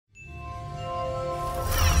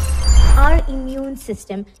immune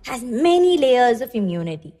system has many layers of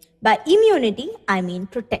immunity. By immunity, I mean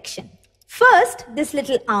protection. First, this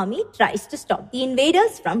little army tries to stop the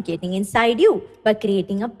invaders from getting inside you by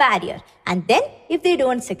creating a barrier. And then, if they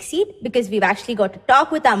don't succeed, because we've actually got to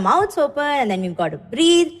talk with our mouths open and then we've got to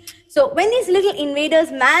breathe. So when these little invaders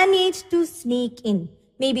manage to sneak in,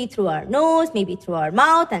 maybe through our nose, maybe through our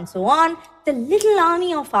mouth and so on, the little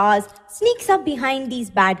army of ours sneaks up behind these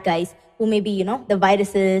bad guys who may be, the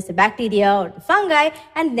viruses, the bacteria or the fungi,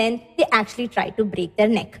 and then they actually try to break their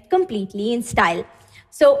neck completely in style.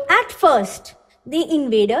 So at first, the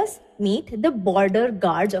invaders meet the border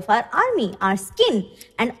guards of our army, our skin,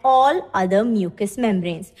 and all other mucous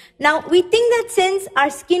membranes. Now, we think that since our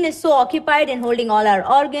skin is so occupied in holding all our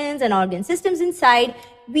organs and organ systems inside,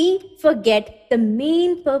 we forget the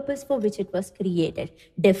main purpose for which it was created: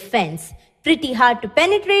 defense. Pretty hard to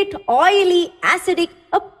penetrate, oily, acidic,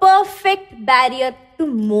 a perfect barrier to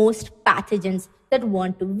most pathogens that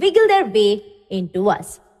want to wiggle their way into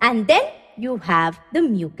us. And then you have the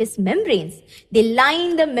mucous membranes. They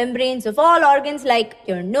line the membranes of all organs like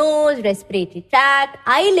your nose, respiratory tract,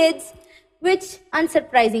 eyelids, which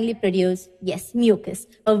unsurprisingly produce, mucus,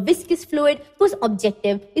 a viscous fluid whose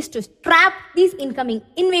objective is to trap these incoming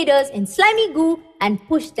invaders in slimy goo and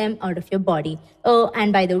push them out of your body. Oh,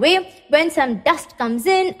 and by the way, when some dust comes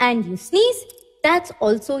in and you sneeze, that's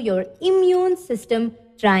also your immune system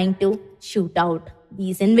trying to shoot out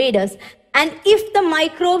these invaders. And if the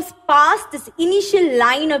microbes pass this initial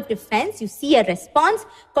line of defense, you see a response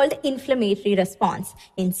called the inflammatory response.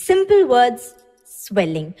 In simple words,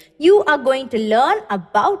 swelling. You are going to learn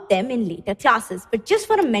about them in later classes. But just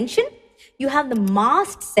for a mention, you have the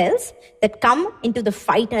mast cells that come into the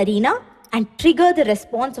fight arena and trigger the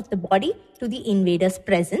response of the body to the invader's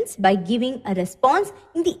presence by giving a response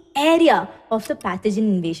in the area of the pathogen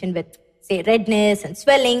invasion with, say, redness and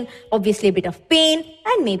swelling, obviously a bit of pain,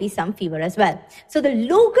 and maybe some fever as well. So the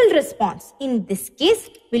local response in this case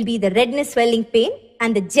will be the redness, swelling, pain,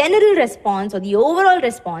 and the general response or the overall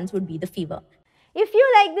response would be the fever. If you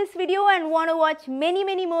like this video and want to watch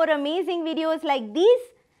many more amazing videos like these,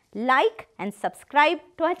 like and subscribe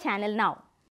to our channel now.